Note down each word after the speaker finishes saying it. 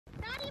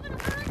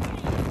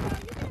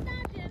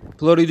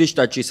ფლორიდის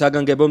შტატში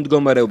საგანგებო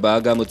მდგომარეობაა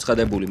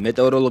გამოცხადებული.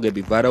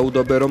 მეტეოროლოგები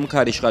ვარაუდობენ, რომ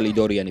ქარიშხალი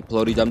დორიანი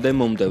ფლორიდამდე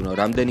მომდევნო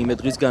რამდენიმე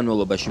დღის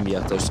განმავლობაში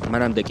მიაღწევს.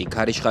 მანამდე კი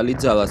ქარიშხალი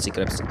ძალას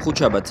იკრებს.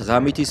 ხუთშაბათს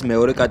ღამით ის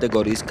მეორე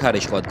კატეგორიის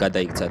ქარიშხლად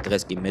გადაიქცა.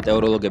 დღეს კი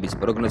მეტეოროლოგების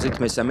პროგნოზით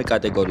მესამე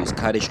კატეგორიის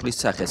ქარიშხლის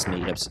სახეს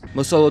მიიღებს.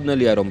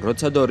 მოსალოდნელია, რომ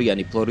როცა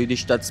დორიანი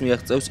ფლორიდის შტატს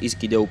მიაღწევს, ის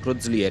კიდევ უფრო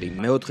ძლიერი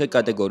მეოთხე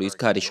კატეგორიის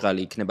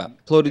ქარიშხალი იქნება.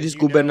 ფლორიდის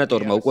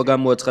გუბერნატორმა უკვე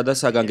გამოაცხადა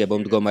საგანგებო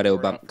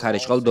მდგომარეობა.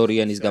 ქარიშხალ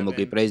დორიანის გამო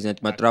კი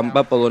პრეზიდენტმა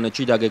ტრამპმა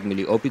პოლონეთში დაგეგმილი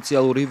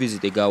ოფიციალური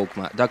ვიზიტი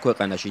გაუქმა და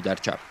ქვეყანაში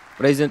დარჩა.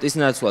 პრეზიდენტის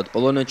ნაცვლად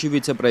პოლონეთში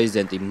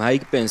ვიცე-პრეზიდენტი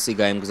მაიკ პენსი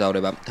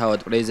გაემგზავრება. თავად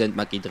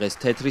პრეზიდენტმა კი დღეს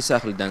თეთრი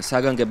სახლიდან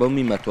საგანგებო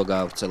მიმართვა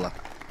გაავრცელა.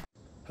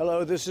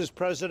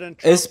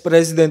 ეს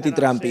პრეზიდენტი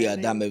ტრამპია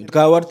და მე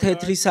ვდგავარ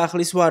თეთრი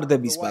სახლის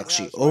ვარდების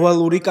ბაღში,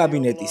 ოვალური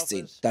კაბინეტის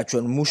წინ და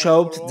ჩვენ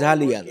მუშაობთ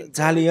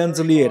ძალიან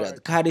ძლიერად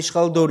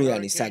ქარიშხალ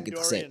დორიანის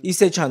საკითხზე.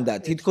 ისე ჩანდა,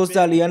 თითქოს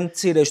ძალიან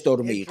მცირე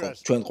შტორმი იყო.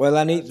 ჩვენ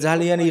ყველანი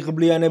ძალიან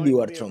იღბლიანები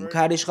ვართ, რომ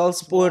ქარიშხალს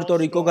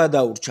პუერტო-რიკო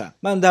გადაურჩა.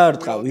 მან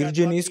დაარტყა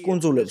ვირჯინიის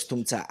კუნძულებს,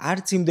 თუმცა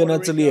არც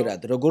იმდენად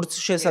ძლიერად, როგორც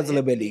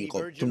შესაძლებელი იყო.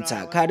 თუმცა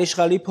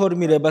ქარიშხალი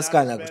ფორმირებას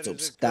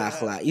განაგრძობს და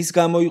ახლა ის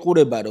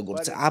გამოიყურება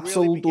როგორც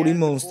აბსოლუტური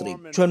მონსტრი.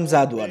 ჩვენ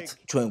მზად ვართ,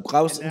 ჩვენ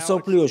გვყავს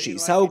მსოფლიოში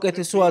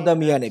საუკეთესო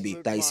ადამიანები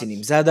და ისინი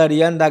მზად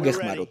არიან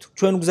დაგეხმაროთ.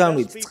 ჩვენ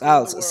გვგზავნით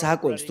წყალს,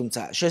 საკვებს,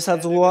 თუმცა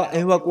შესაძლოა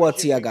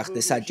ევაკუაცია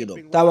გახდეს საჭირო.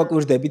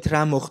 დავაკვირდებით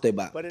რა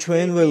მოხდება.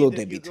 ჩვენ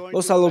ველოდებით.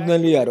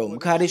 მოსალოდნელია, რომ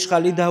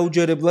ქარიშხალი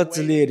დაუჯერებლად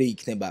ძლიერი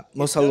იქნება.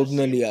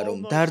 მოსალოდნელია, რომ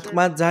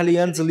დარტყმა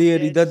ძალიან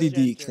ძლიერი და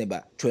დიდი იქნება.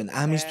 ჩვენ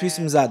ამისთვის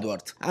მზად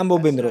ვართ.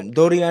 ამბობენ, რომ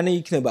დორიანი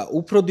იქნება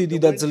უფრო დიდი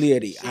და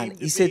ძლიერი, ან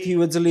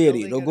ისეთივე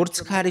ძლიერი, როგორც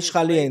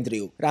ქარიშხალი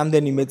ენდრიუ.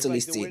 რამდენიმე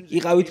წლის წინ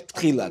იყავით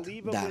ფრთხილად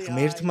და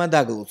ღმერთმა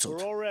დაგლოცოთ.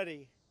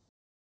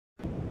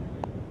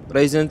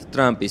 პრეზიდენტ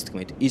ტრამპის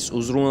თქმით, ის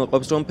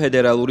უზრუნველყოფს, რომ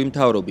ფედერალური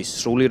მთავრობის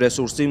სრული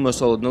რესურსი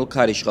მოსალოდნელ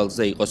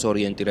ქარიშხალზე იყოს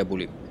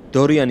ორიენტირებული.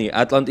 დორიანი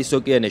ატლანტის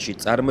ოკეანეში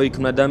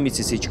წარმოიქმნა და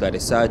მისი სიჩქარე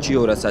საათში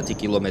 210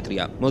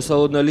 კილომეტრია.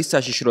 მოსალოდნელის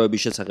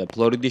საშიშროების შესახებ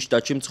ფლორიდის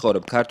შტატში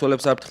მცხოვრებ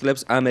ქართველებს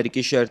აფრთხილებს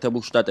ამერიკის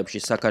შეერთებულ შტატებში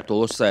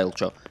საქართველოს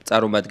საელჩო.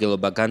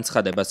 წარმომადგენლობა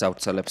განცხადებას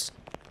ავრცელებს.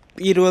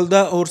 1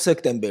 და 2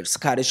 სექტემბერს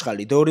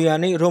ქარიშხალი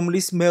დორიანი,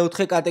 რომლის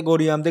მეოთხე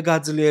კატეგორიამდე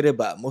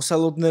გაძლიერება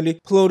მოსალოდნელი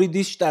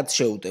ფლორიდის შტატს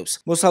შეუტევს.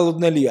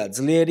 მოსალოდნელია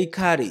ძლიერი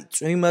ქარი,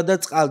 წვიმა და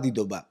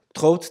წყალდიდობა.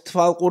 თხოვთ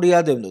თვალყური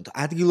ადევნოთ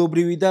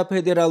ადგილობრივი და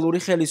ფედერალური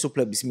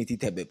ხელისუფლების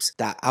მითითებებს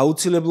და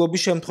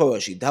აუცილებლობის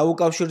შემთხვევაში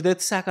დაუკავშირდეთ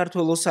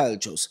საქართველოს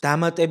საელჩოს.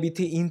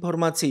 დამატებითი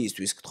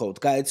ინფორმაციისთვის გთხოვთ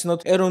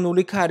გაეცნოთ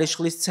ეროვნული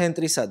ქარიშხლის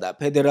ცენტრისა და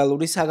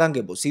ფედერალური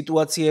საგანგებო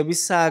სიტუაციების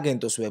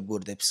სააგენტოს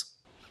ვებგვერდებს.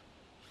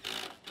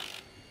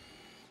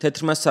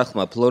 თეთრმა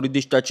სახლმა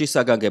ფლორიდის შტატში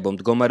საგანგებო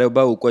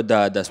მდგომარეობა უკვე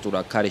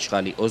დაადასტურა.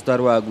 ქარიშხალი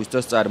 28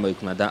 აგვისტოს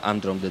წარმოიქმნა და ამ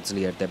დრომდე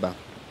ძლიერდება.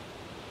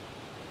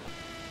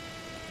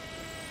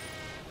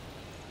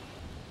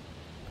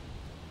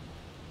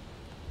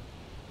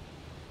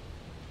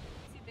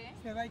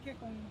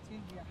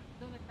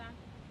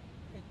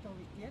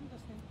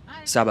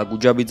 საბა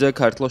გუჯაბიძე,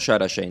 ქართლო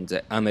შარაშენძე,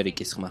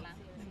 ამერიკის ხმა.